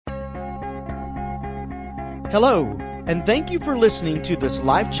Hello, and thank you for listening to this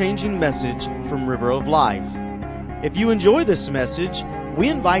life-changing message from River of Life. If you enjoy this message, we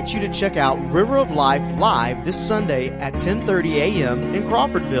invite you to check out River of Life live this Sunday at 10:30 a.m. in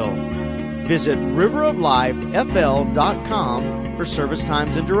Crawfordville. Visit riveroflifefl.com for service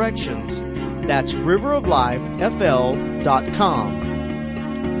times and directions. That's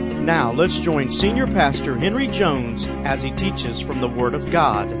riveroflifefl.com. Now let's join Senior Pastor Henry Jones as he teaches from the Word of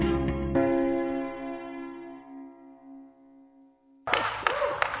God.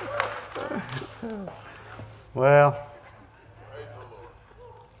 Well,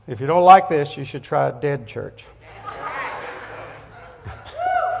 if you don't like this, you should try a dead church.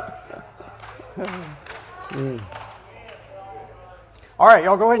 All right,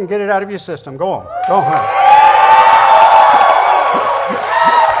 y'all go ahead and get it out of your system. Go on. Go on.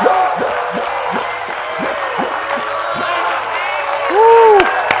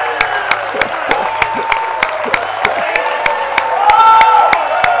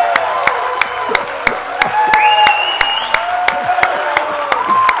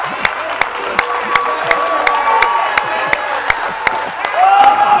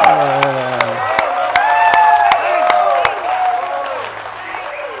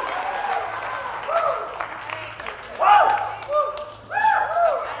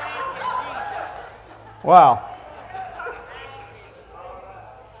 Wow.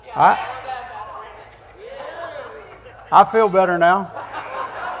 I feel better now.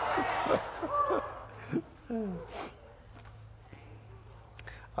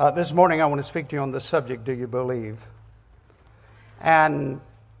 This morning I want to speak to you on the subject, do you believe? And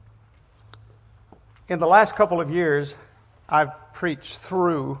in the last couple of years, I've preached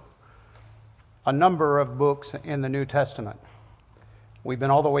through a number of books in the New Testament. We've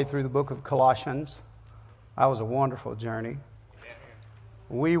been all the way through the book of Colossians. That was a wonderful journey.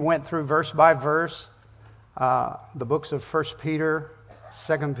 We went through verse by verse the books of 1 Peter,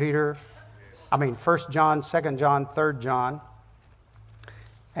 1 John, 2 John, 3 John.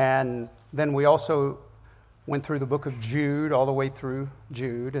 And then we also went through the book of Jude, all the way through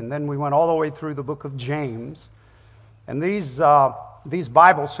Jude. And then we went all the way through the book of James. And these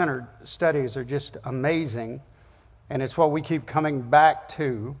Bible-centered studies are just amazing. And it's what we keep coming back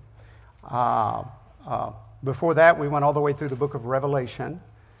to. Before that, we went all the way through the book of Revelation.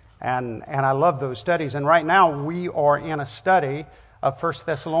 And I love those studies. And right now, we are in a study of 1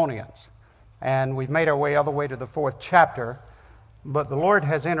 Thessalonians. And we've made our way all the way to the 4th chapter. But the Lord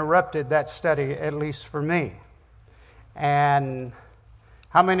has interrupted that study, at least for me. And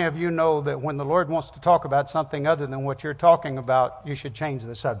how many of you know that when the Lord wants to talk about something other than what you're talking about, you should change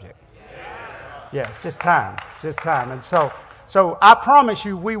the subject? Yeah, it's just time. And so I promise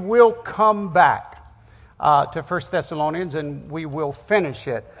you, we will come back to 1 Thessalonians and we will finish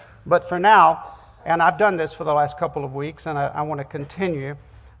it. But for now, and I've done this for the last couple of weeks, and I want to continue,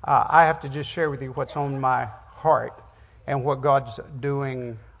 I have to just share with you what's on my heart and what God's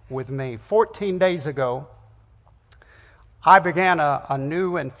doing with me. 14 days ago, I began a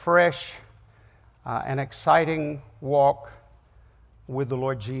new and fresh and exciting walk with the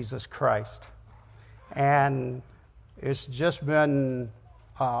Lord Jesus Christ. And it's just been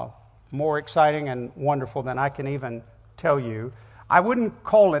more exciting and wonderful than I can even tell you. I wouldn't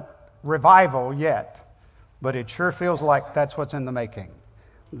call it revival yet, but it sure feels like that's what's in the making.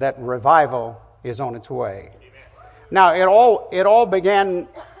 That revival is on its way. Amen. Now, it all began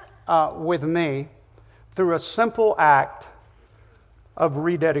with me through a simple act of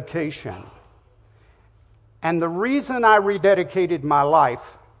rededication. And the reason I rededicated my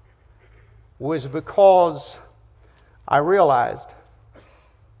life was because I realized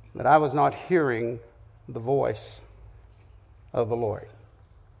that I was not hearing the voice of the Lord.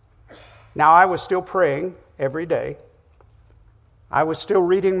 Now, I was still praying every day. I was still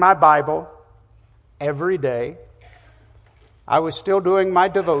reading my Bible every day. I was still doing my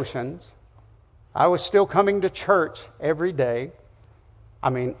devotions. I was still coming to church every day. I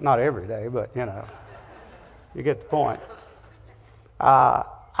mean, not every day, but, you get the point.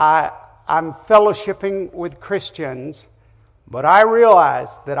 I'm fellowshipping with Christians, but I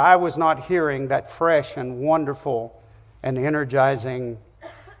realized that I was not hearing that fresh and wonderful and energizing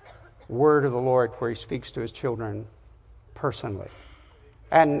word of the Lord where He speaks to His children personally.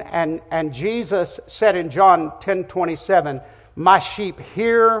 And Jesus said in John 10:27, "My sheep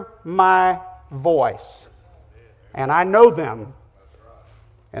hear my voice, and I know them,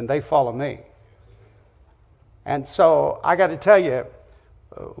 and they follow me." And so I got to tell you,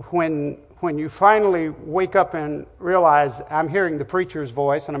 when you finally wake up and realize I'm hearing the preacher's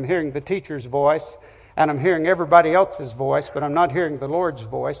voice and I'm hearing the teacher's voice and I'm hearing everybody else's voice, but I'm not hearing the Lord's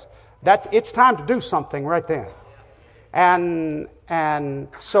voice, It's time to do something right then. And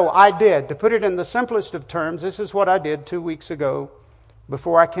so I did. To put it in the simplest of terms, this is what I did 2 weeks ago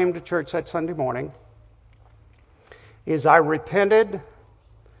before I came to church that Sunday morning, is I repented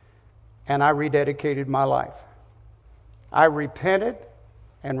and I rededicated my life. I repented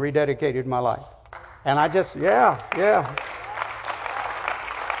and rededicated my life. And I just, yeah.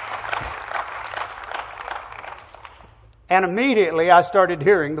 And immediately I started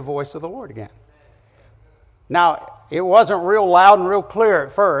hearing the voice of the Lord again. Now, it wasn't real loud and real clear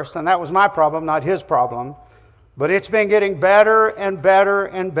at first, and that was my problem, not his problem. But it's been getting better and better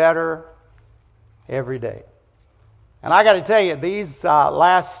and better every day. And I got to tell you, these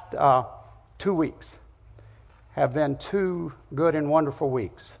last 2 weeks have been 2 good and wonderful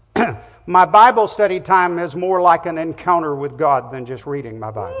weeks. My Bible study time is more like an encounter with God than just reading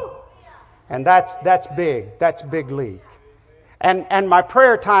my Bible. And that's big. That's big league. And my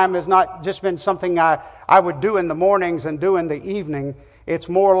prayer time has not just been something I would do in the mornings and do in the evening. It's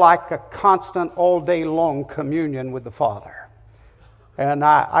more like a constant all day long communion with the Father. And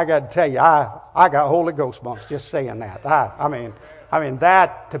I got to tell you, I got Holy Ghost bumps just saying that. I mean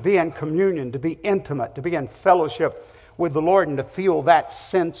that, to be in communion, to be intimate, to be in fellowship with the Lord, and to feel that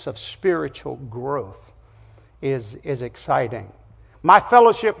sense of spiritual growth is exciting. My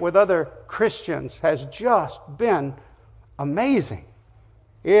fellowship with other Christians has just been amazing.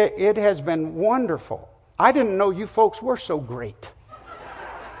 It has been wonderful. I didn't know you folks were so great.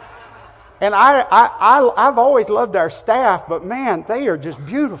 And I've always loved our staff, but man, they are just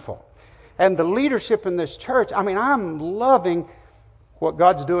beautiful. And the leadership in this church, I mean, I'm loving what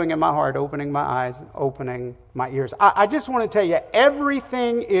God's doing in my heart, opening my eyes, opening my ears. I just want to tell you,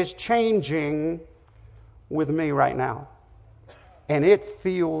 everything is changing with me right now. And it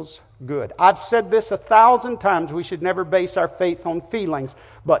feels good. I've said this 1,000 times, we should never base our faith on feelings.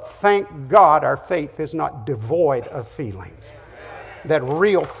 But thank God our faith is not devoid of feelings. That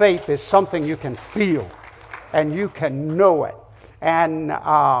real faith is something you can feel and you can know it. And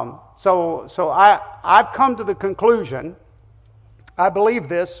so I've come to the conclusion, I believe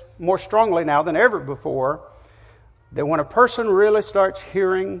this more strongly now than ever before, that when a person really starts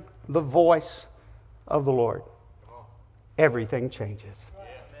hearing the voice of the Lord, everything changes.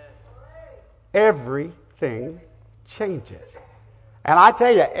 Everything changes. And I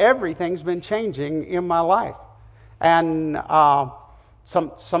tell you, everything's been changing in my life. And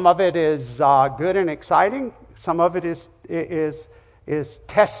some of it is good and exciting. Some of it is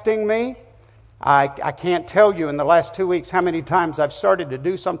testing me. I can't tell you in the last 2 weeks how many times I've started to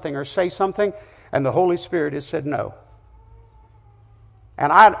do something or say something, and the Holy Spirit has said no.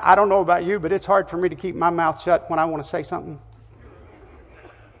 And I don't know about you, but it's hard for me to keep my mouth shut when I want to say something.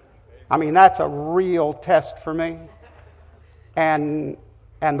 I mean, that's a real test for me. And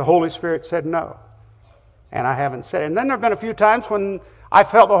the Holy Spirit said no. And I haven't said it. And then there have been a few times when I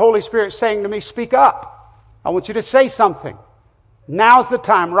felt the Holy Spirit saying to me, speak up. I want you to say something. Now's the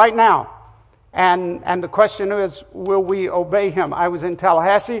time, right now. And the question is, will we obey Him? I was in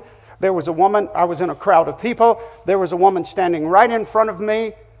Tallahassee. There was a woman. I was in a crowd of people. There was a woman standing right in front of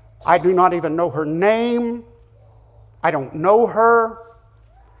me. I do not even know her name. I don't know her.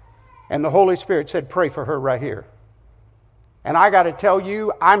 And the Holy Spirit said, pray for her right here. And I got to tell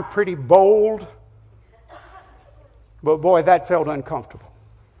you, I'm pretty bold. But boy, that felt uncomfortable.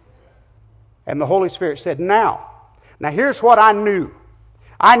 And the Holy Spirit said, now here's what I knew.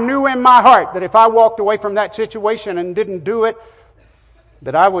 I knew in my heart that if I walked away from that situation and didn't do it,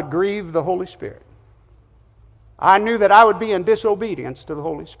 that I would grieve the Holy Spirit. I knew that I would be in disobedience to the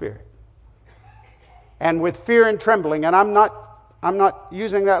Holy Spirit. And with fear and trembling, and I'm not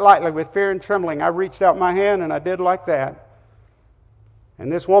using that lightly, with fear and trembling, I reached out my hand and I did like that.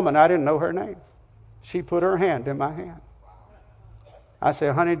 And this woman, I didn't know her name. She put her hand in my hand. I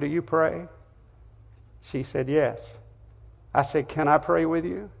said, honey, do you pray? She said, yes. I said, can I pray with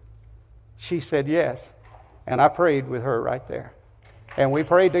you? She said, yes. And I prayed with her right there. And we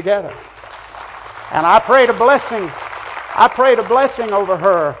prayed together. And I prayed a blessing. I prayed a blessing over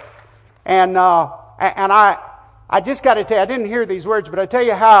her. And I just got to tell you, I didn't hear these words, but I tell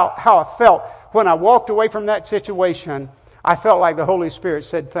you how I felt when I walked away from that situation. I felt like the Holy Spirit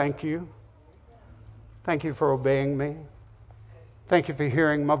said, thank you. Thank you for obeying me. Thank you for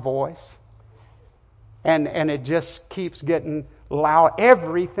hearing my voice. And it just keeps getting loud.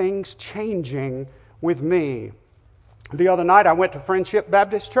 Everything's changing with me. The other night I went to Friendship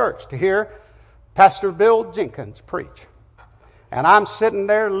Baptist Church to hear Pastor Bill Jenkins preach. And I'm sitting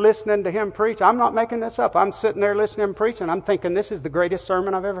there listening to him preach. I'm not making this up. I'm sitting there listening to him preach, and I'm thinking, this is the greatest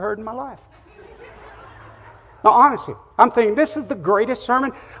sermon I've ever heard in my life. No, honestly, I'm thinking this is the greatest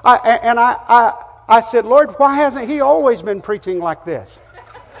sermon. I said, Lord, why hasn't he always been preaching like this?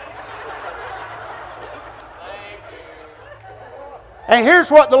 And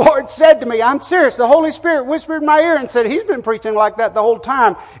here's what the Lord said to me. I'm serious. The Holy Spirit whispered in my ear and said, he's been preaching like that the whole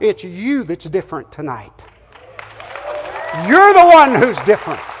time. It's you that's different tonight. You're the one who's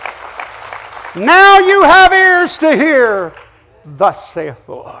different. Now you have ears to hear, thus saith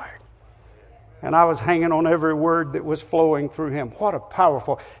the Lord. And I was hanging on every word that was flowing through him. What a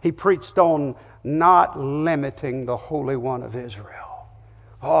powerful... He preached on not limiting the Holy One of Israel.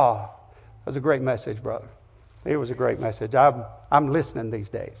 Oh, that was a great message, brother. It was a great message. I'm listening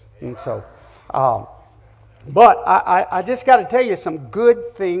these days. And so, but I just got to tell you, some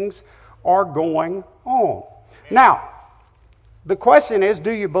good things are going on. Now, the question is,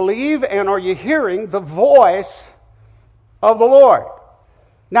 do you believe and are you hearing the voice of the Lord?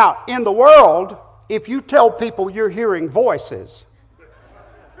 Now, in the world, if you tell people you're hearing voices,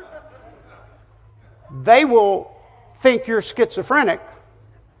 they will think you're schizophrenic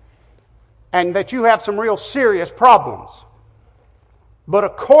and that you have some real serious problems. But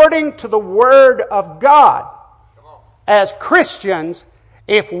according to the Word of God, as Christians,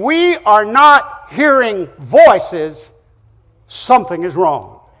 if we are not hearing voices, something is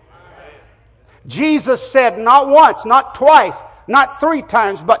wrong. Jesus said not once, not twice, not 3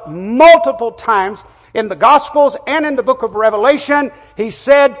 times, but multiple times in the Gospels and in the book of Revelation, He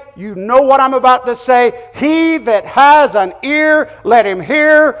said, you know what I'm about to say, he that has an ear, let him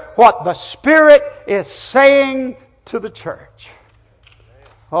hear what the Spirit is saying to the church.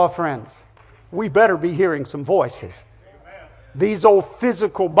 Oh, friends, we better be hearing some voices. These old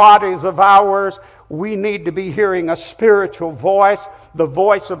physical bodies of ours, we need to be hearing a spiritual voice, the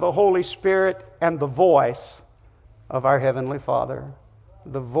voice of the Holy Spirit and the voice of our Heavenly Father,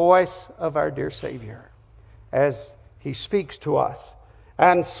 the voice of our dear Savior as He speaks to us.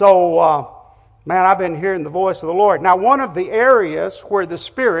 And so, man, I've been hearing the voice of the Lord. Now, one of the areas where the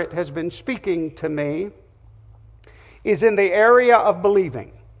Spirit has been speaking to me is in the area of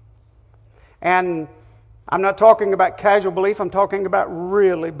believing. And I'm not talking about casual belief, I'm talking about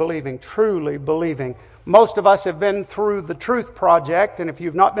really believing, truly believing. Most of us have been through the Truth Project, and if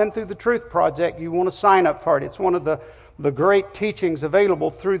you've not been through the Truth Project, you want to sign up for it. It's one of the great teachings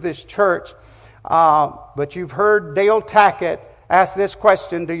available through this church. But you've heard Dale Tackett ask this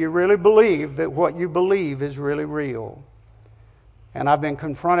question, do you really believe that what you believe is really real? And I've been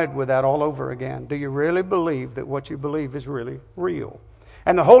confronted with that all over again. Do you really believe that what you believe is really real?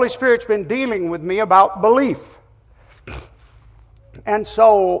 And the Holy Spirit's been dealing with me about belief. And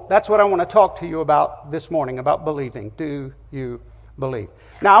so that's what I want to talk to you about this morning, about believing. Do you believe?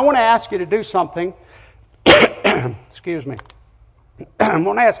 Now, I want to ask you to do something. Excuse me. I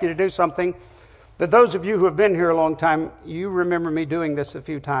want to ask you to do something that those of you who have been here a long time, you remember me doing this a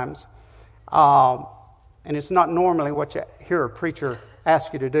few times. And it's not normally what you hear a preacher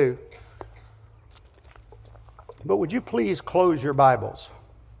ask you to do. But would you please close your Bibles?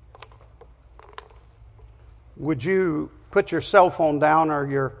 Would you put your cell phone down or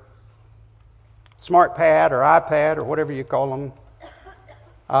your smart pad or iPad or whatever you call them,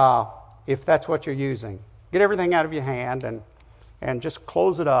 if that's what you're using. Get everything out of your hand and just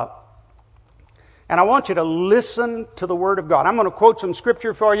close it up. And I want you to listen to the Word of God. I'm going to quote some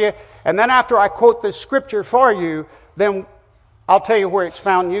Scripture for you, and then after I quote this Scripture for you, then I'll tell you where it's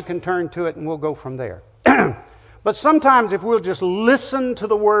found. You can turn to it and we'll go from there. But sometimes if we'll just listen to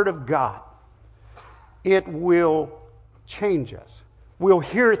the Word of God, it will change us. We'll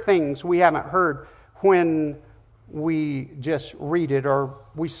hear things we haven't heard when we just read it or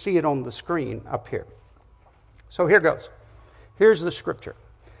we see it on the screen up here. So here goes. Here's the Scripture.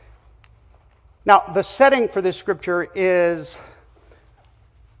 Now, the setting for this Scripture is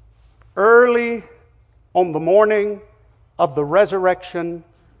early on the morning of the resurrection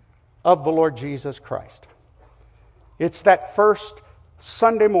of the Lord Jesus Christ. It's that first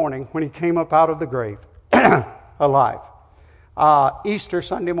Sunday morning when He came up out of the grave, alive. Easter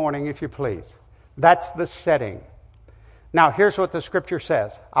Sunday morning, if you please. That's the setting. Now, here's what the Scripture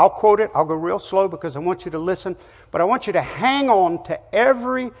says. I'll quote it. I'll go real slow because I want you to listen. But I want you to hang on to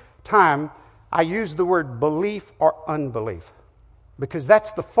every time I use the word belief or unbelief. Because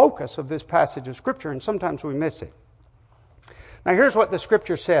that's the focus of this passage of Scripture, and sometimes we miss it. Now, here's what the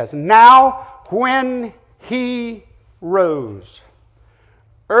Scripture says. Now, when He rose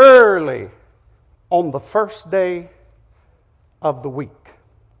early on the first day of the week,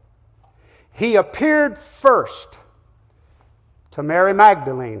 He appeared first to Mary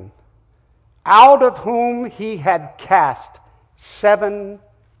Magdalene, out of whom He had cast 7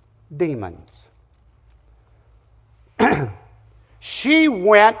 demons. she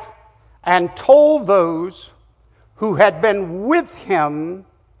went and told those who had been with him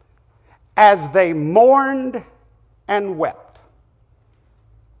as they mourned and wept.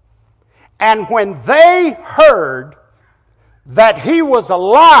 And when they heard that he was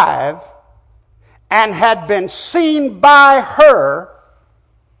alive and had been seen by her,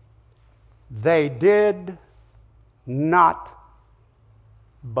 they did not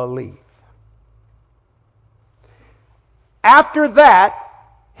believe. After that,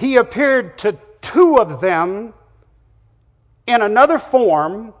 he appeared to two of them in another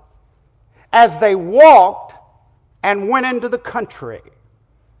form as they walked and went into the country.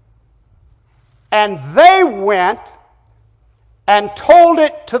 And they went and told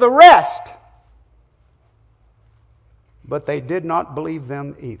it to the rest, but they did not believe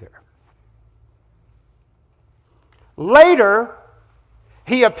them either. Later,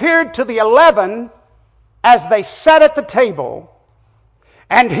 he appeared to the 11 as they sat at the table,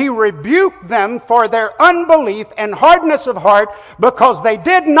 and he rebuked them for their unbelief and hardness of heart, because they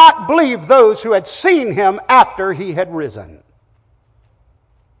did not believe those who had seen him after he had risen.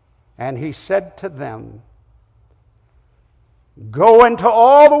 And he said to them, "Go into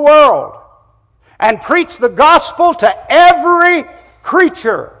all the world and preach the gospel to every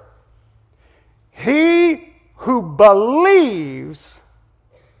creature. He who believes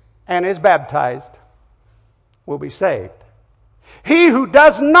and is baptized will be saved. He who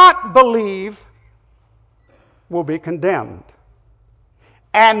does not believe will be condemned.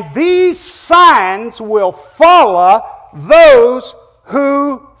 And these signs will follow those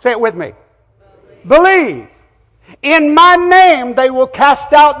who," say it with me, believe. "In my name they will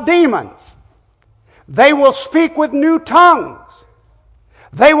cast out demons. They will speak with new tongues.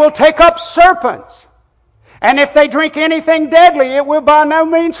 They will take up serpents. And if they drink anything deadly, it will by no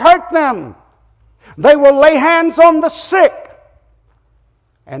means hurt them. They will lay hands on the sick,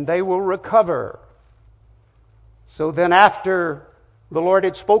 and they will recover." So then, after the Lord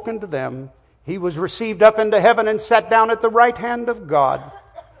had spoken to them, he was received up into heaven and sat down at the right hand of God.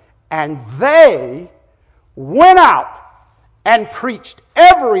 And they went out and preached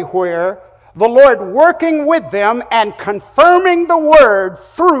everywhere, the Lord working with them and confirming the word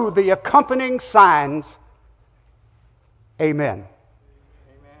through the accompanying signs. Amen.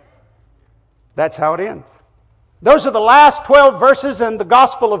 That's how it ends. Those are the last 12 verses in the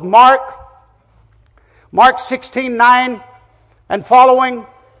Gospel of Mark. Mark 16:9 and following.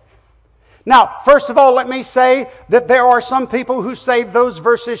 Now, first of all, let me say that there are some people who say those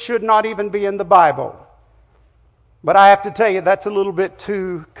verses should not even be in the Bible. But I have to tell you, that's a little bit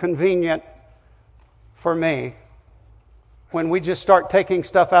too convenient for me when we just start taking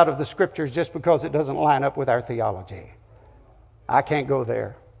stuff out of the Scriptures just because it doesn't line up with our theology. I can't go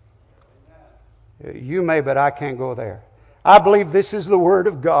there. You may, but I can't go there. I believe this is the Word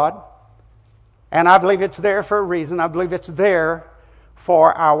of God, and I believe it's there for a reason. I believe it's there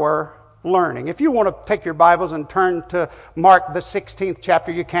for our learning. If you want to take your Bibles and turn to Mark the 16th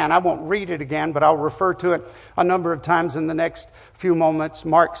chapter, you can. I won't read it again, but I'll refer to it a number of times in the next few moments.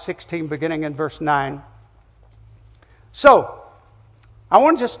 Mark 16, beginning in verse 9. So, I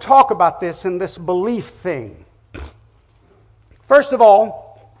want to just talk about this in this belief thing. First of all,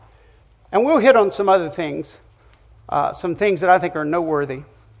 and we'll hit on some other things, some things that I think are noteworthy.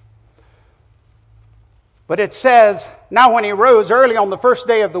 But it says, "Now when he rose early on the first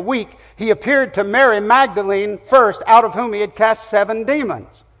day of the week, he appeared to Mary Magdalene first, out of whom he had cast 7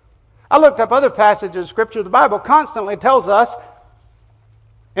 demons." I looked up other passages of Scripture. The Bible constantly tells us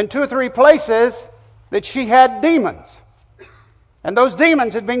in 2 or 3 places that she had demons. And those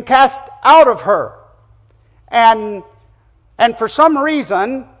demons had been cast out of her. And for some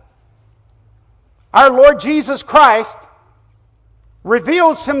reason, our Lord Jesus Christ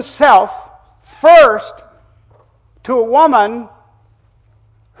reveals himself first to a woman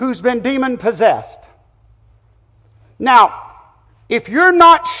who's been demon-possessed. Now, if you're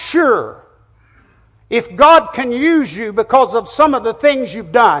not sure if God can use you because of some of the things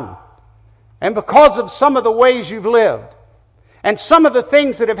you've done, and because of some of the ways you've lived, and some of the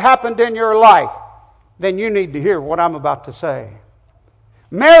things that have happened in your life, then you need to hear what I'm about to say.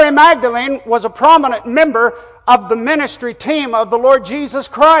 Mary Magdalene was a prominent member of the ministry team of the Lord Jesus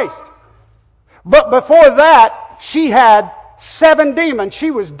Christ. But before that, she had 7 demons.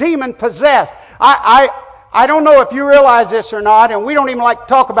 She was demon-possessed. I don't know if you realize this or not, and we don't even like to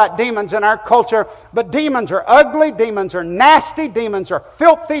talk about demons in our culture, but demons are ugly, demons are nasty, demons are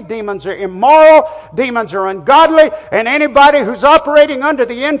filthy, demons are immoral, demons are ungodly, and anybody who's operating under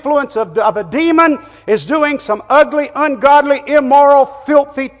the influence of a demon is doing some ugly, ungodly, immoral,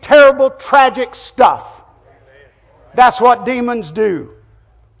 filthy, terrible, tragic stuff. That's what demons do.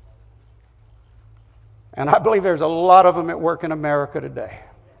 And I believe there's a lot of them at work in America today.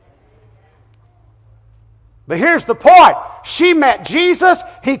 But here's the point. She met Jesus.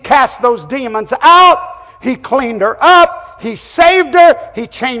 He cast those demons out. He cleaned her up. He saved her. He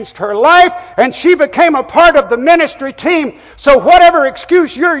changed her life. And she became a part of the ministry team. So whatever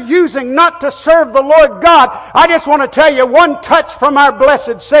excuse you're using not to serve the Lord God, I just want to tell you, one touch from our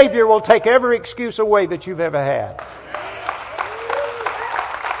blessed Savior will take every excuse away that you've ever had.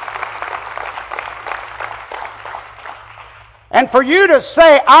 And for you to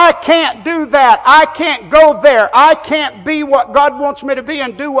say, I can't do that, I can't go there, I can't be what God wants me to be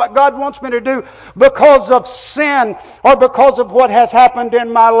and do what God wants me to do because of sin or because of what has happened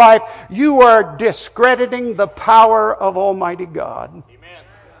in my life, you are discrediting the power of Almighty God. Amen.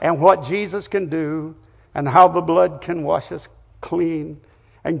 And what Jesus can do and how the blood can wash us clean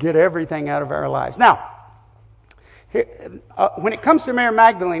and get everything out of our lives. Now, when it comes to Mary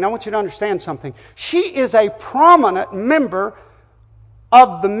Magdalene, I want you to understand something. She is a prominent member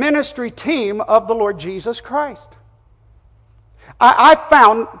of the ministry team of the Lord Jesus Christ. I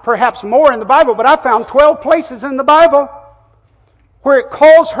found perhaps more in the Bible, but I found 12 places in the Bible where it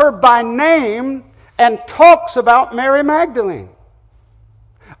calls her by name and talks about Mary Magdalene.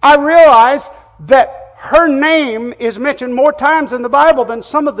 I realize that her name is mentioned more times in the Bible than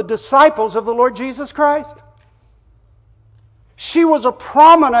some of the disciples of the Lord Jesus Christ. She was a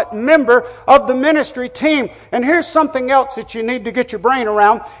prominent member of the ministry team. And here's something else that you need to get your brain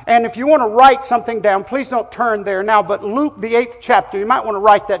around. And if you want to write something down, please don't turn there now. But Luke, the 8th chapter, you might want to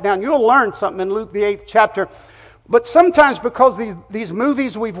write that down. You'll learn something in Luke, the 8th chapter. But sometimes because these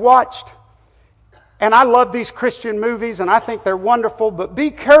movies we've watched, and I love these Christian movies, and I think they're wonderful, but be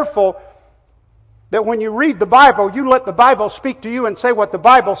careful that when you read the Bible, you let the Bible speak to you and say what the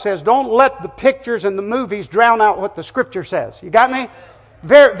Bible says. Don't let the pictures and the movies drown out what the Scripture says. You got me?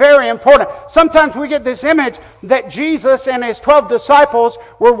 Very, very important. Sometimes we get this image that Jesus and His 12 disciples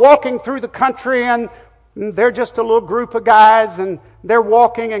were walking through the country and they're just a little group of guys and they're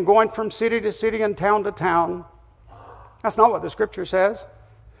walking and going from city to city and town to town. That's not what the Scripture says.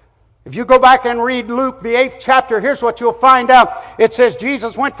 If you go back and read Luke, the 8th chapter, here's what you'll find out. It says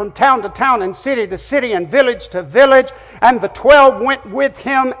Jesus went from town to town and city to city and village to village, and the 12 went with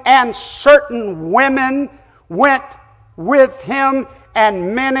Him, and certain women went with Him,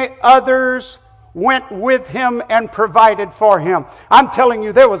 and many others went with Him and provided for Him. I'm telling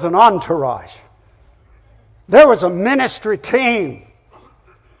you, there was an entourage. There was a ministry team.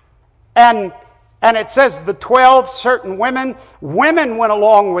 And it says the 12 certain women went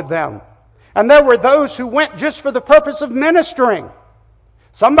along with them. And there were those who went just for the purpose of ministering.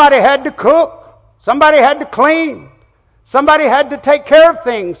 Somebody had to cook. Somebody had to clean. Somebody had to take care of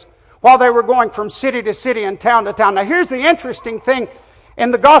things while they were going from city to city and town to town. Now here's the interesting thing.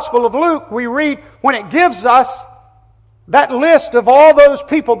 In the Gospel of Luke, we read when it gives us that list of all those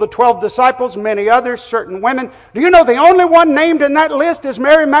people, the 12 disciples, many others, certain women. Do you know the only one named in that list is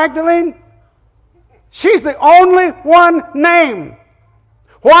Mary Magdalene? She's the only one named.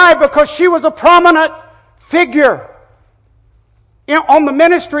 Why? Because she was a prominent figure on the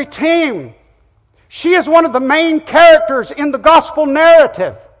ministry team. She is one of the main characters in the gospel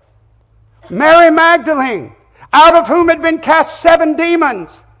narrative. Mary Magdalene, out of whom had been cast 7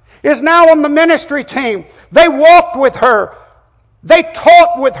 demons, is now on the ministry team. They walked with her. They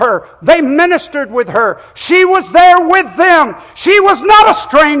taught with her. They ministered with her. She was there with them. She was not a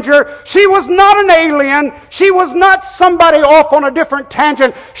stranger. She was not an alien. She was not somebody off on a different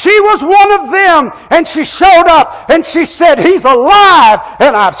tangent. She was one of them. And she showed up and she said, He's alive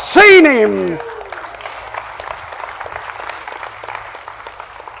and I've seen Him.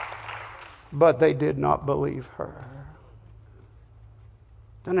 But they did not believe her.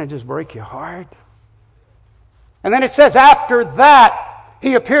 Doesn't that just break your heart? And then it says, after that,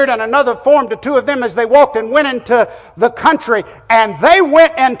 He appeared in another form to 2 of them as they walked and went into the country. And they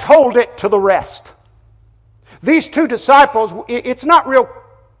went and told it to the rest. These 2 disciples, it's not real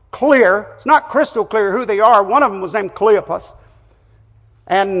clear. It's not crystal clear who they are. One of them was named Cleopas.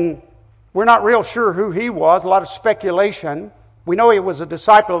 And we're not real sure who he was. A lot of speculation. We know he was a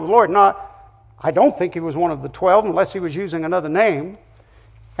disciple of the Lord. I don't think he was one of the 12 unless he was using another name.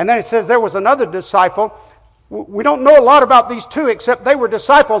 And then it says there was another disciple. We don't know a lot about these 2 except they were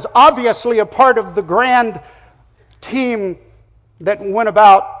disciples, obviously a part of the grand team that went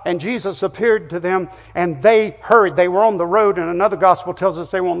about, and Jesus appeared to them and they hurried. They were on the road, and another gospel tells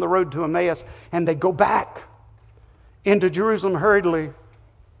us they were on the road to Emmaus, and they go back into Jerusalem hurriedly.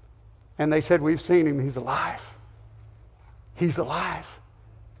 And they said, We've seen Him. He's alive. He's alive.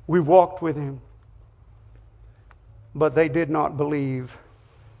 We walked with Him. but they did not believe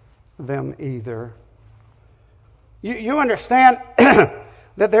them either. You understand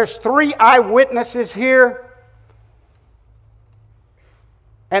that there's 3 eyewitnesses here,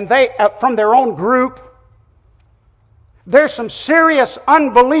 and they, from their own group, there's some serious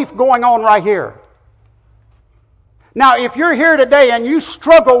unbelief going on right here. Now, if you're here today and you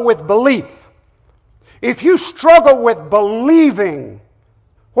struggle with belief, if you struggle with believing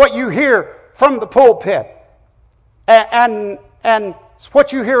what you hear from the pulpit and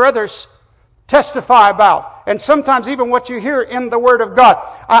what you hear others testify about, and sometimes even what you hear in the Word of God,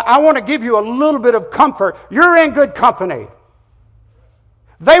 I want to give you a little bit of comfort. You're in good company.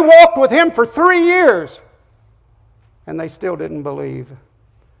 They walked with Him for 3 years, and they still didn't believe.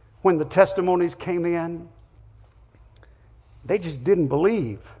 When the testimonies came in, they just didn't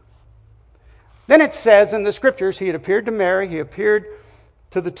believe. Then it says in the Scriptures, He had appeared to Mary, He appeared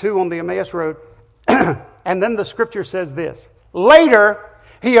to the 2 on the Emmaus Road, and then the Scripture says this: later,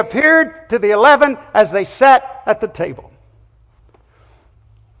 He appeared to the 11 as they sat at the table.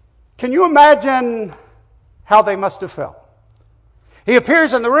 Can you imagine how they must have felt? He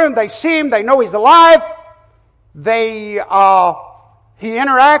appears in the room, they see Him, they know He's alive, He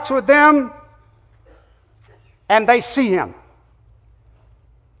interacts with them, and they see Him.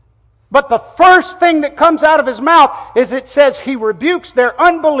 But the first thing that comes out of His mouth is it says He rebukes their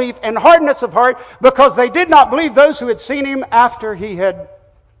unbelief and hardness of heart because they did not believe those who had seen Him after He had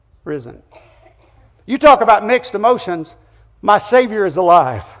risen. You talk about mixed emotions. My Savior is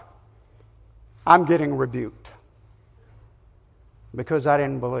alive. I'm getting rebuked because I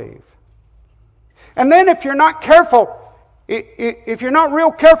didn't believe. And then if you're not careful, if you're not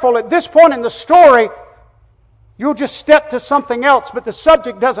real careful at this point in the story, you'll just step to something else, but the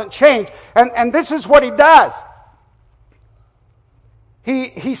subject doesn't change. And this is what He does.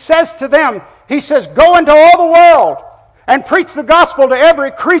 He says to them, He says, go into all the world and preach the gospel to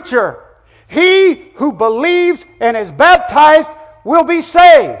every creature. He who believes and is baptized will be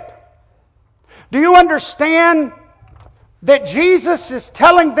saved. Do you understand that Jesus is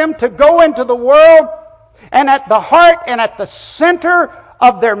telling them to go into the world, and at the heart and at the center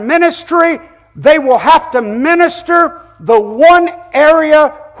of their ministry, they will have to minister the one area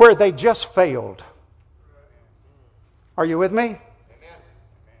where they just failed? Are you with me?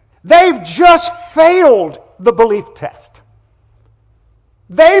 They've just failed the belief test.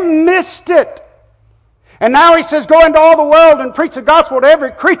 They missed it. And now He says, go into all the world and preach the gospel to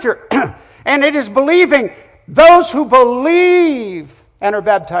every creature. And it is believing. Those who believe and are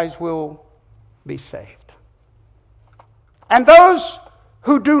baptized will be saved. And those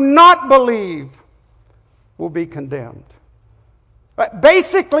who do not believe will be condemned. But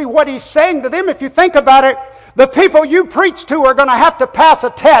basically what He's saying to them, if you think about it, the people you preach to are going to have to pass a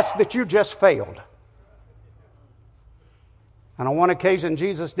test that you just failed. And on one occasion,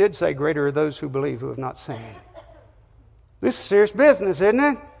 Jesus did say, greater are those who believe who have not seen. This is serious business, isn't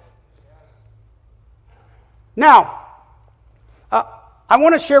it? Now, I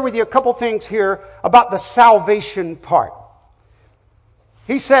want to share with you a couple things here about the salvation part.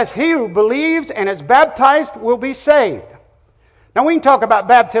 He says, he who believes and is baptized will be saved. Now, we can talk about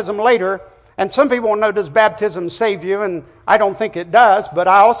baptism later, and some people want to know, does baptism save you? And I don't think it does, but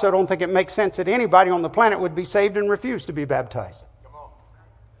I also don't think it makes sense that anybody on the planet would be saved and refuse to be baptized.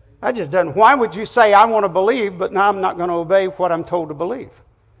 That just doesn't. Why would you say, I want to believe, but now I'm not going to obey what I'm told to believe?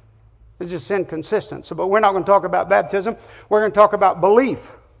 It's just inconsistent. But we're not going to talk about baptism. We're going to talk about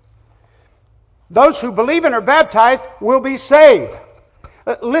belief. Those who believe and are baptized will be saved.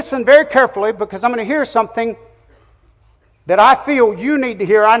 Listen very carefully, because I'm going to hear something that I feel you need to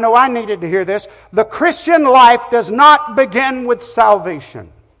hear. I know I needed to hear this. The Christian life does not begin with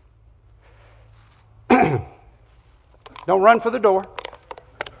salvation. Don't run for the door.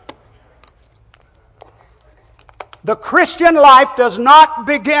 The Christian life does not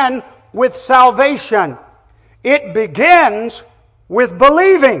begin with salvation. It begins with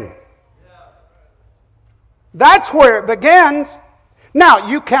believing. That's where it begins. Now,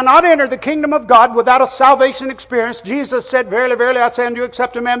 you cannot enter the kingdom of God without a salvation experience. Jesus said, verily, verily, I say unto you,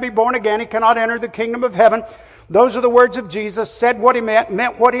 except a man be born again, he cannot enter the kingdom of heaven. Those are the words of Jesus. Said what He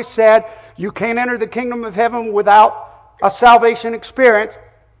meant what He said. You can't enter the kingdom of heaven without a salvation experience.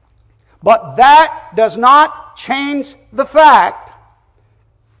 But that does not change the fact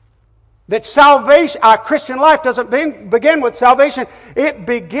that salvation, our Christian life doesn't begin with salvation. It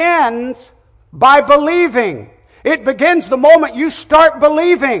begins by believing. It begins the moment you start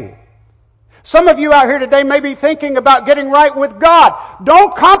believing. Some of you out here today may be thinking about getting right with God.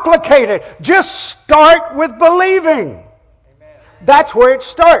 Don't complicate it. Just start with believing. Amen. That's where it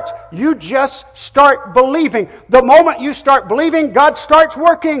starts. You just start believing. The moment you start believing, God starts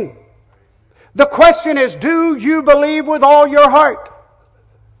working. The question is, do you believe with all your heart?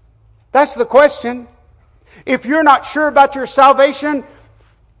 That's the question. If you're not sure about your salvation,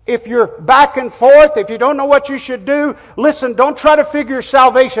 if you're back and forth, if you don't know what you should do, listen, don't try to figure your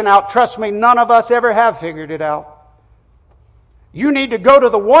salvation out. Trust me, none of us ever have figured it out. You need to go to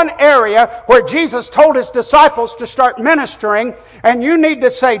the one area where Jesus told His disciples to start ministering, and you need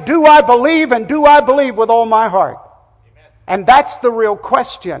to say, do I believe, and do I believe with all my heart? Amen. And that's the real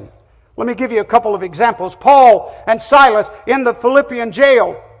question. Let me give you a couple of examples. Paul and Silas in the Philippian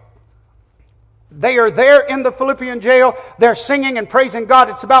jail. They are there in the Philippian jail. They're singing and praising God.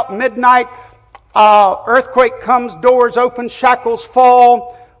 It's about midnight. Earthquake comes, doors open, shackles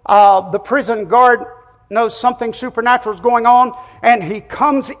fall. The prison guard knows something supernatural is going on, and he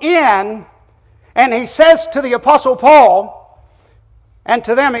comes in and he says to the Apostle Paul and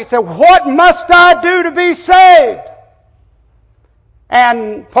to them, he said, what must I do to be saved?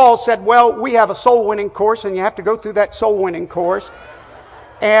 And Paul said, well, we have a soul winning course, and you have to go through that soul winning course,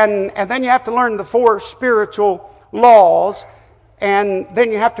 and then you have to learn the 4 spiritual laws, and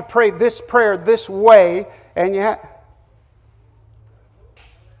then you have to pray this prayer this way, and you have...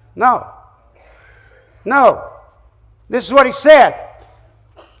 No. This is what he said.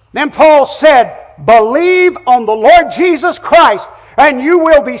 Then Paul said, believe on the Lord Jesus Christ, and you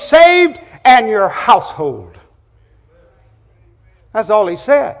will be saved and your household. That's all he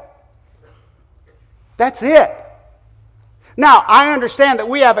said. That's it. Now, I understand that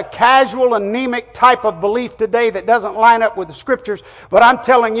we have a casual, anemic type of belief today that doesn't line up with the Scriptures, but I'm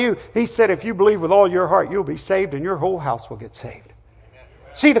telling you, he said, if you believe with all your heart, you'll be saved and your whole house will get saved.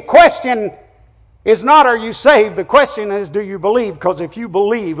 See, the question is not, are you saved? The question is, do you believe? Because if you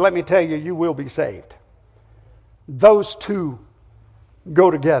believe, let me tell you, you will be saved. Those two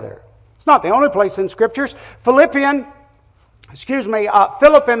go together. It's not the only place in Scriptures. Philip and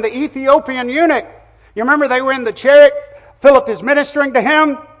the Ethiopian eunuch. You remember they were in the chariot. Philip is ministering to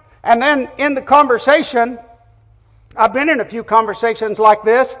him. And then in the conversation, I've been in a few conversations like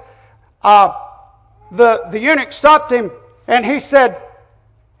this. The eunuch stopped him and he said,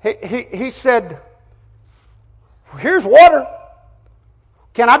 he said, here's water.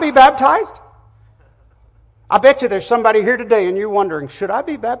 Can I be baptized? I bet you there's somebody here today and you're wondering, should I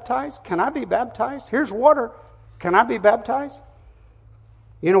be baptized? Can I be baptized? Here's water. Can I be baptized?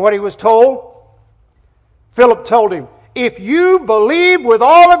 You know what he was told? Philip told him, if you believe with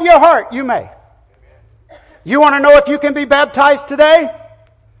all of your heart, you may. You want to know if you can be baptized today?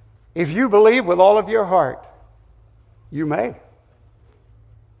 If you believe with all of your heart, you may.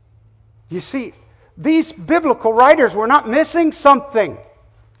 You see, these biblical writers were not missing something.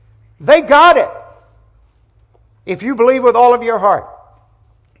 They got it. If you believe with all of your heart.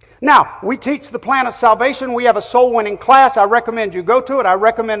 Now, we teach the plan of salvation. We have a soul-winning class. I recommend you go to it. I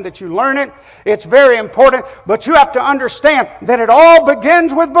recommend that you learn it. It's very important. But you have to understand that it all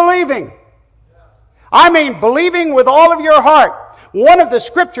begins with believing. I mean, believing with all of your heart. One of the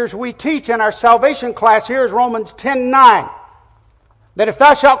scriptures we teach in our salvation class here is Romans 10:9. That if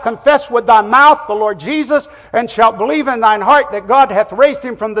thou shalt confess with thy mouth the Lord Jesus, and shalt believe in thine heart that God hath raised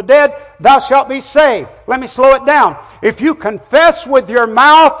him from the dead, thou shalt be saved. Let me slow it down. If you confess with your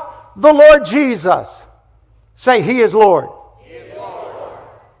mouth the Lord Jesus, say, He is Lord. He is Lord.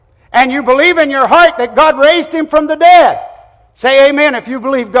 And you believe in your heart that God raised him from the dead, say amen if you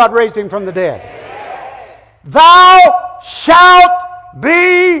believe God raised him from the dead. Amen. Thou shalt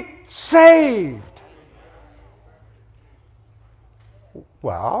be saved.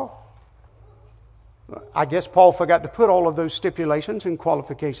 Well, I guess Paul forgot to put all of those stipulations and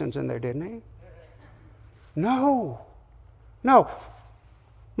qualifications in there, didn't he? No.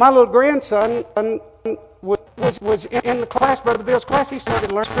 My little grandson was in the class, Brother Bill's class. He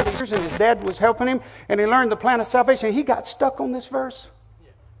started learning scriptures, and his dad was helping him, and he learned the plan of salvation. He got stuck on this verse.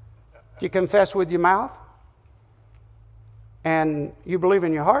 If you confess with your mouth and you believe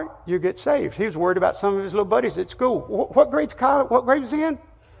in your heart, you get saved. He was worried about some of his little buddies at school. What grade was he in?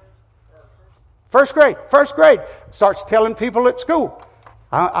 First grade. Starts telling people at school,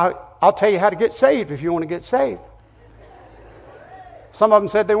 I'll tell you how to get saved if you want to get saved. Some of them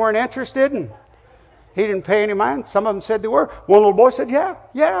said they weren't interested, and he didn't pay any mind. Some of them said they were. One little boy said, yeah,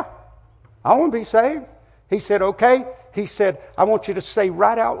 I want to be saved. He said, okay. He said, I want you to say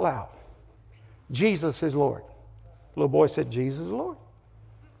right out loud, Jesus is Lord. The little boy said, Jesus is Lord.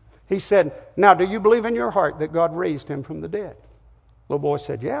 He said, now do you believe in your heart that God raised him from the dead? The little boy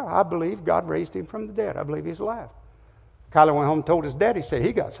said, yeah, I believe God raised him from the dead. I believe he's alive. Kyler went home and told his dad. He said,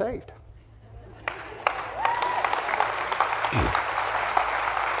 he got saved.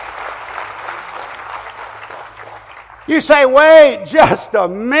 You say, wait just a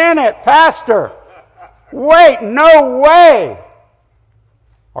minute, Pastor. Wait, no way.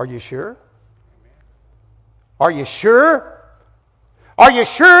 Are you sure? Are you sure? Are you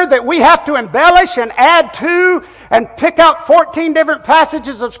sure that we have to embellish and add to and pick out 14 different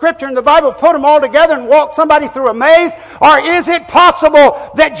passages of Scripture in the Bible, put them all together and walk somebody through a maze? Or is it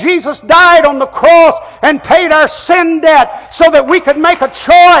possible that Jesus died on the cross and paid our sin debt so that we could make a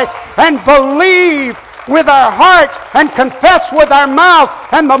choice and believe with our hearts and confess with our mouth,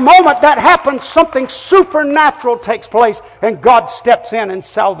 and the moment that happens, something supernatural takes place and God steps in and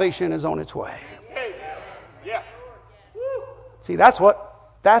salvation is on its way? See, that's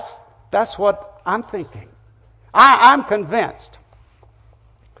what I'm thinking. I'm convinced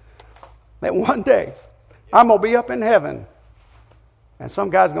that one day I'm going to be up in heaven and some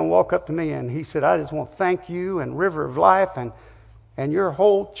guy's going to walk up to me and he said, I just want to thank you and River of Life and your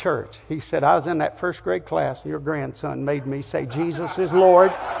whole church. He said, I was in that first grade class and your grandson made me say, Jesus is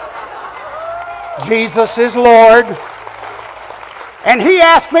Lord. Jesus is Lord. And he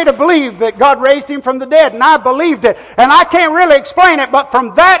asked me to believe that God raised him from the dead, and I believed it. And I can't really explain it, but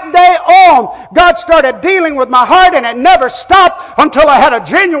from that day on, God started dealing with my heart, and it never stopped until I had a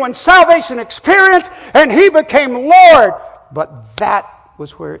genuine salvation experience, and he became Lord. But that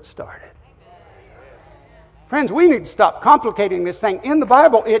was where it started. Friends, we need to stop complicating this thing. In the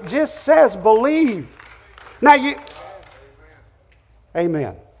Bible, it just says believe. Now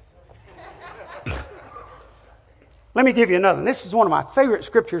Amen. Let me give you another. This is one of my favorite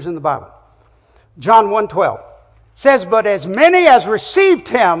scriptures in the Bible. John 1:12 says, but as many as received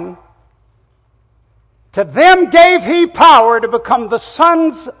him, to them gave he power to become the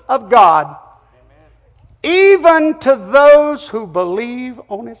sons of God, even to those who believe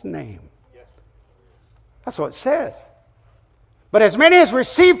on his name. That's what it says. But as many as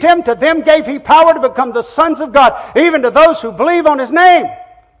received him, to them gave he power to become the sons of God, even to those who believe on his name.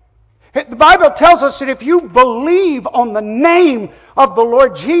 The Bible tells us that if you believe on the name of the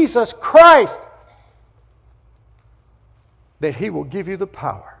Lord Jesus Christ, that he will give you the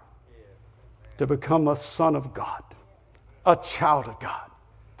power to become a son of God, a child of God.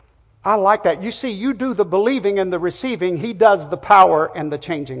 I like that. You see, you do the believing and the receiving. He does the power and the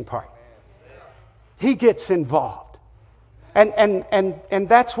changing part. He gets involved. And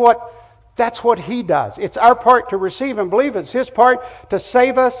that's what he does. It's our part to receive and believe. It's his part to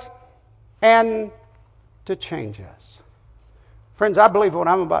save us and to change us. Friends, I believe what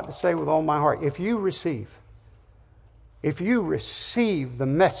I'm about to say with all my heart. If you receive the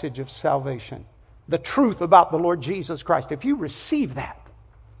message of salvation, the truth about the Lord Jesus Christ, if you receive that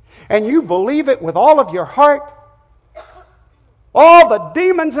and you believe it with all of your heart, all the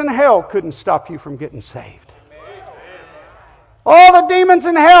demons in hell couldn't stop you from getting saved. All the demons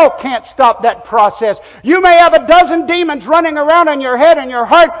in hell can't stop that process. You may have a dozen demons running around in your head and your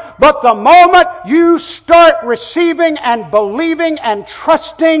heart, but the moment you start receiving and believing and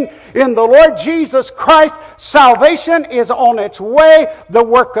trusting in the Lord Jesus Christ, salvation is on its way. The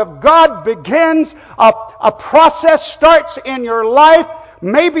work of God begins. A process starts in your life.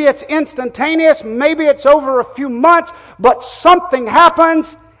 Maybe it's instantaneous. Maybe it's over a few months, but something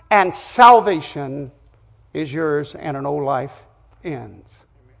happens and salvation is yours and an old life ends.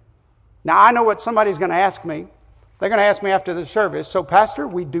 Now, I know what somebody's going to ask me. They're going to ask me after the service, so Pastor,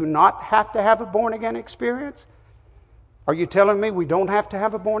 we do not have to have a born-again experience? Are you telling me we don't have to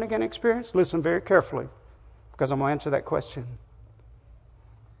have a born-again experience? Listen very carefully, because I'm going to answer that question.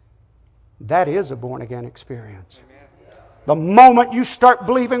 That is a born-again experience. The moment you start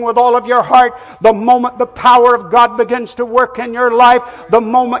believing with all of your heart, the moment the power of God begins to work in your life, the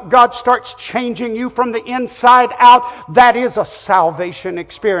moment God starts changing you from the inside out, that is a salvation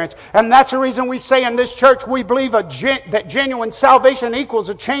experience. And that's the reason we say in this church we believe that genuine salvation equals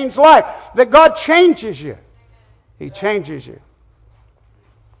a changed life. That God changes you. He changes you.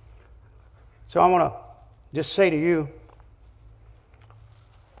 So I want to just say to you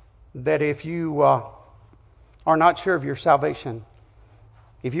that if you are not sure of your salvation,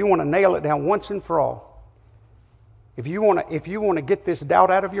 if you want to nail it down once and for all, if you want to get this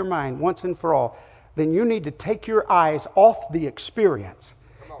doubt out of your mind once and for all, then you need to take your eyes off the experience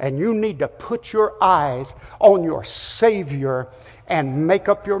and you need to put your eyes on your Savior and make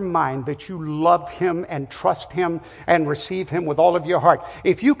up your mind that you love Him and trust Him and receive Him with all of your heart.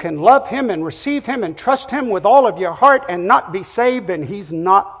 If you can love Him and receive Him and trust Him with all of your heart and not be saved, then He's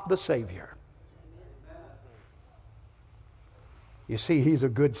not the Savior. You see, He's a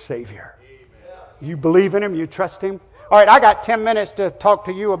good Savior. You believe in Him, you trust Him. All right, I got 10 minutes to talk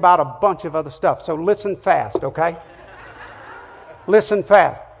to you about a bunch of other stuff, so listen fast, okay? Listen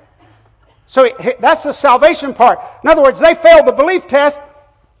fast. So that's the salvation part. In other words, they failed the belief test.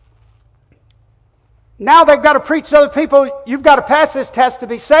 Now they've got to preach to other people, you've got to pass this test to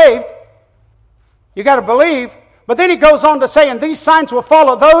be saved. You've got to believe. But then he goes on to say, and these signs will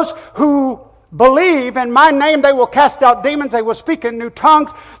follow those who believe. In my name they will cast out demons. They will speak in new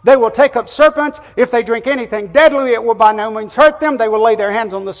tongues. They will take up serpents. If they drink anything deadly, it will by no means hurt them. They will lay their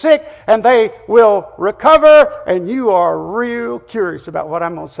hands on the sick, and they will recover. And you are real curious about what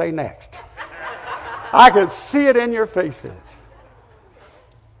I'm going to say next. I can see it in your faces.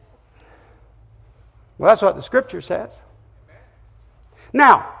 Well, that's what the Scripture says.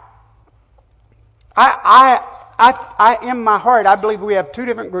 Now, I in my heart, I believe we have two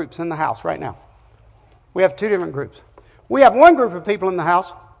different groups in the house right now. We have two different groups. We have one group of people in the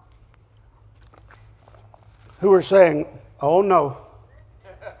house who are saying, oh no.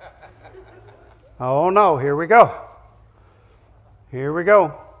 Oh no, here we go. Here we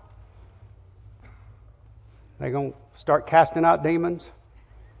go. They're going to start casting out demons.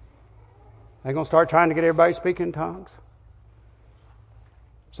 They're going to start trying to get everybody speaking in tongues.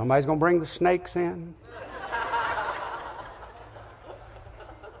 Somebody's going to bring the snakes in.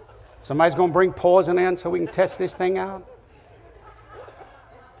 Somebody's going to bring poison in so we can test this thing out.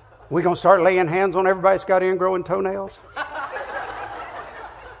 We're going to start laying hands on everybody that's got ingrowing toenails.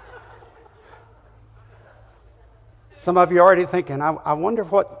 Some of you are already thinking, I wonder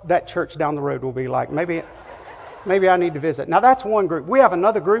what that church down the road will be like. Maybe I need to visit. Now that's one group. We have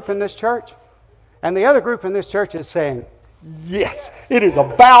another group in this church. And the other group in this church is saying, yes, it is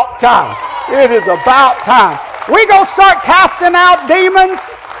about time. It is about time. We're going to start casting out demons.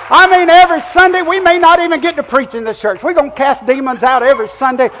 I mean, every Sunday, we may not even get to preach in this church. We're going to cast demons out every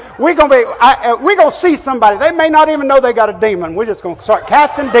Sunday. We're going to see somebody. They may not even know they got a demon. We're just going to start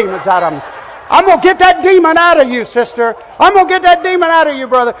casting demons out of them. I'm going to get that demon out of you, sister. I'm going to get that demon out of you,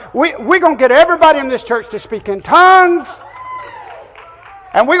 brother. We're going to get everybody in this church to speak in tongues.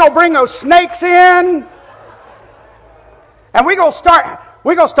 And we're going to bring those snakes in. And we're going to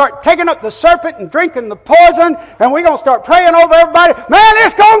start taking up the serpent and drinking the poison. And we're going to start praying over everybody. Man,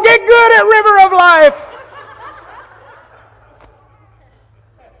 it's going to get good at River of Life.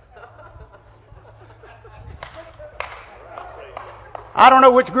 I don't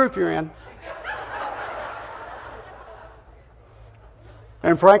know which group you're in.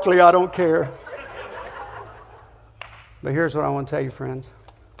 And frankly, I don't care. But here's what I want to tell you, friends.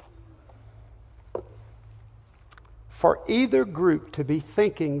 For either group to be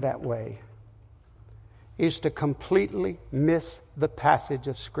thinking that way is to completely miss the passage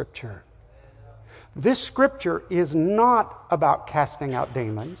of Scripture. This Scripture is not about casting out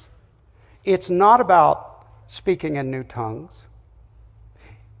demons. It's not about speaking in new tongues.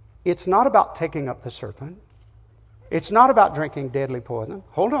 It's not about taking up the serpent. It's not about drinking deadly poison.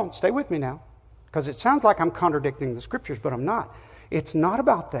 Hold on, stay with me now. Because it sounds like I'm contradicting the Scriptures, but I'm not. It's not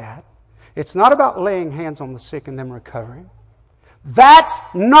about that. It's not about laying hands on the sick and them recovering. That's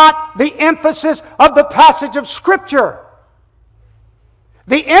not the emphasis of the passage of Scripture.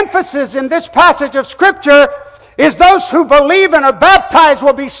 The emphasis in this passage of Scripture is those who believe and are baptized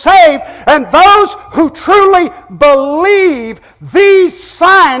will be saved, and those who truly believe, these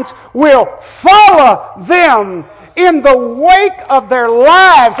signs will follow them in the wake of their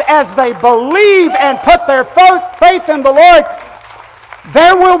lives as they believe and put their faith in the Lord.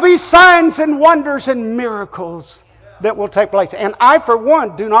 There will be signs and wonders and miracles that will take place. And I, for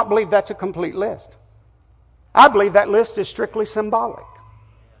one, do not believe that's a complete list. I believe that list is strictly symbolic.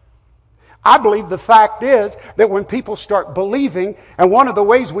 I believe the fact is that when people start believing, and one of the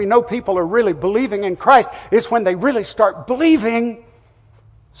ways we know people are really believing in Christ is when they really start believing,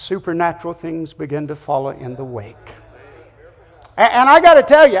 supernatural things begin to follow in the wake. And I got to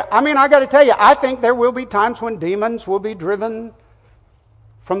tell you, I think there will be times when demons will be driven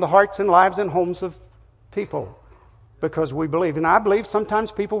from the hearts and lives and homes of people because we believe. And I believe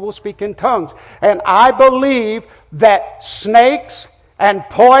sometimes people will speak in tongues. And I believe that snakes and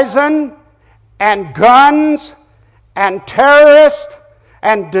poison and guns and terrorists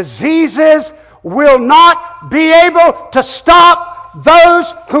and diseases will not be able to stop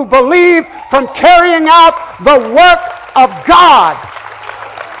those who believe from carrying out the work of God.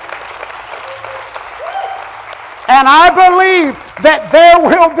 And I believe that there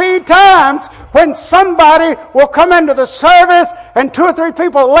will be times when somebody will come into the service and 2 or 3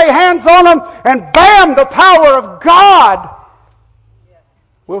 people lay hands on them and bam, the power of God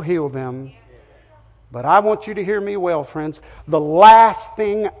will heal them. But I want you to hear me well, friends. The last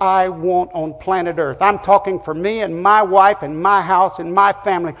thing I want on planet Earth, I'm talking for me and my wife and my house and my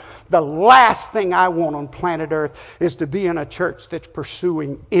family, the last thing I want on planet Earth is to be in a church that's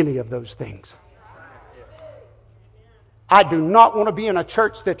pursuing any of those things. I do not want to be in a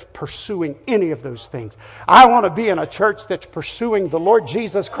church that's pursuing any of those things. I want to be in a church that's pursuing the Lord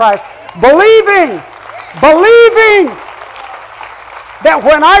Jesus Christ, believing that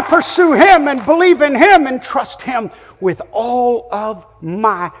when I pursue Him and believe in Him and trust Him with all of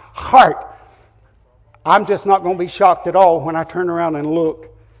my heart, I'm just not going to be shocked at all when I turn around and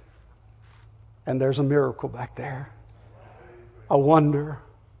look and there's a miracle back there. A wonder,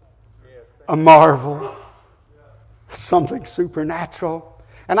 a marvel, something supernatural.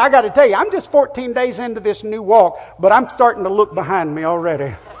 And I got to tell you, I'm just 14 days into this new walk, but I'm starting to look behind me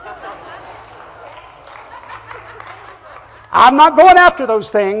already. I'm not going after those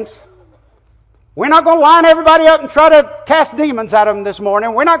things. We're not going to line everybody up and try to cast demons out of them this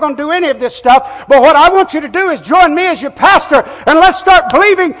morning. We're not going to do any of this stuff. But what I want you to do is join me as your pastor, and let's start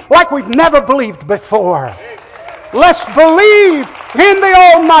believing like we've never believed before. Let's believe in the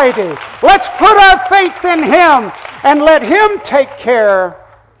Almighty. Let's put our faith in Him and let Him take care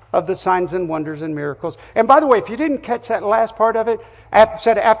of the signs and wonders and miracles. And by the way, if you didn't catch that last part of it,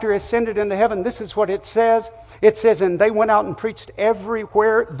 said after He ascended into heaven, this is what it says. It says, and they went out and preached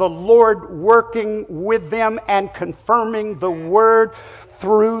everywhere, the Lord working with them and confirming the word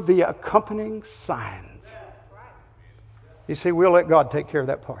through the accompanying signs. You see, we'll let God take care of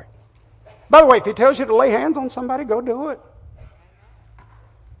that part. By the way, if He tells you to lay hands on somebody, go do it.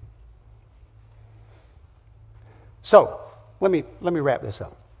 So, let me wrap this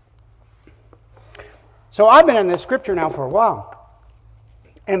up. So I've been in this scripture now for a while.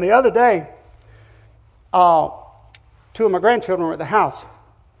 And the other day, two of my grandchildren were at the house.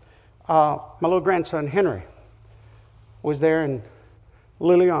 My little grandson, Henry, was there, and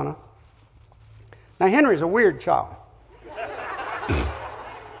Liliana. Now, Henry's a weird child.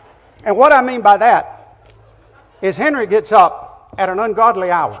 And what I mean by that is Henry gets up at an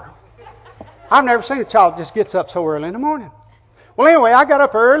ungodly hour. I've never seen a child just gets up so early in the morning. Well, anyway, I got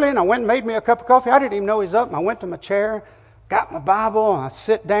up early, and I went and made me a cup of coffee. I didn't even know he was up, and I went to my chair, got my Bible, and I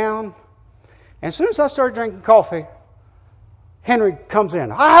sit down. And as soon as I started drinking coffee, Henry comes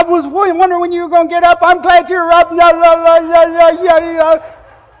in. I was wondering when you were going to get up. I'm glad you're up.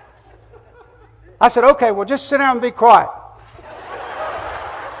 I said, okay, well, just sit down and be quiet.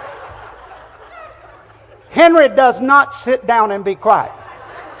 Henry does not sit down and be quiet.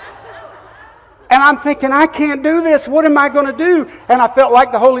 And I'm thinking, I can't do this. What am I going to do? And I felt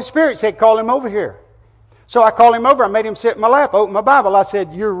like the Holy Spirit said, call him over here. So I called him over. I made him sit in my lap, opened my Bible. I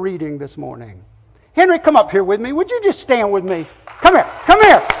said, you're reading this morning. Henry, come up here with me. Would you just stand with me? Come here. Come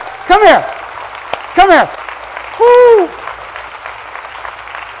here. Come here. Come here. Woo.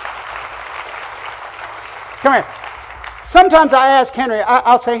 Come here. Sometimes I ask Henry,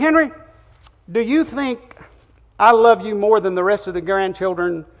 I'll say, Henry, do you think I love you more than the rest of the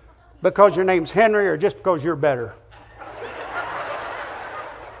grandchildren because your name's Henry or just because you're better?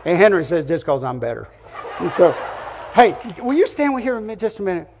 And Henry says, just because I'm better. And so, hey, will you stand here with me just a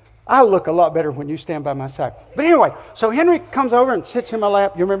minute? I look a lot better when you stand by my side. But anyway, so Henry comes over and sits in my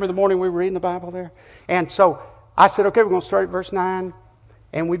lap. You remember the morning we were reading the Bible there? And so I said, okay, we're going to start at verse 9.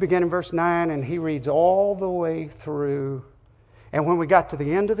 And we began in verse 9, and he reads all the way through. And when we got to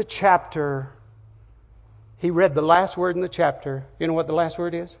the end of the chapter, he read the last word in the chapter. You know what the last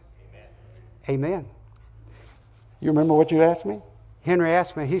word is? Amen. Amen. You remember what you asked me? Henry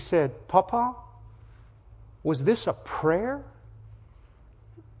asked me, he said, Papa, was this a prayer?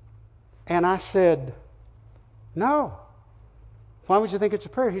 And I said, no. Why would you think it's a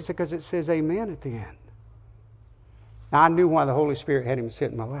prayer? He said, because it says amen at the end. Now, I knew why the Holy Spirit had him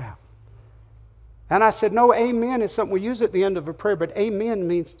sit in my lap. And I said, no, amen is something we use at the end of a prayer, but amen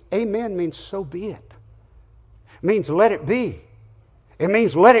means so be it. It means let it be. It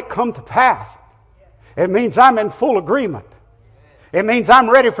means let it come to pass. It means I'm in full agreement. It means I'm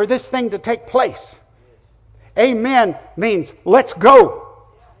ready for this thing to take place. Amen means let's go.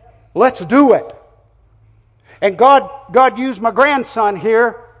 Let's do it. And God used my grandson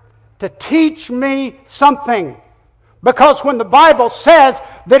here to teach me something. Because when the Bible says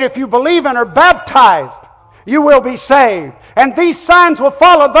that if you believe and are baptized, you will be saved. And these signs will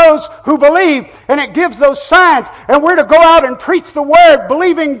follow those who believe. And it gives those signs. And we're to go out and preach the Word,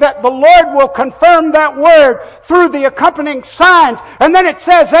 believing that the Lord will confirm that Word through the accompanying signs. And then it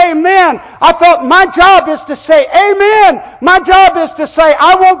says, Amen. I thought my job is to say, Amen. My job is to say,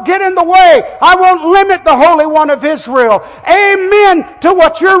 I won't get in the way. I won't limit the Holy One of Israel. Amen to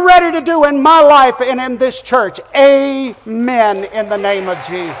what you're ready to do in my life and in this church. Amen in the name of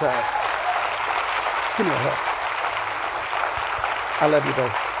Jesus. Give me a hug. I love you,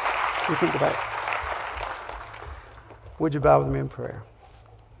 babe. You can go back. Would you bow with me in prayer?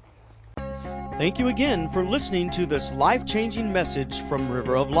 Thank you again for listening to this life-changing message from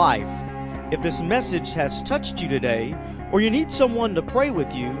River of Life. If this message has touched you today, or you need someone to pray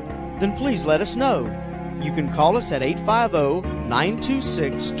with you, then please let us know. You can call us at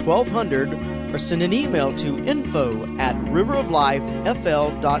 850-926-1200 or send an email to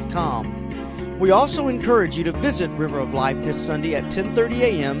info@riveroflifefl.com. We also encourage you to visit River of Life this Sunday at 10:30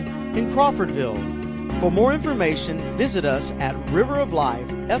 a.m. in Crawfordville. For more information, visit us at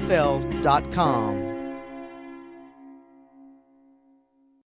riveroflifefl.com.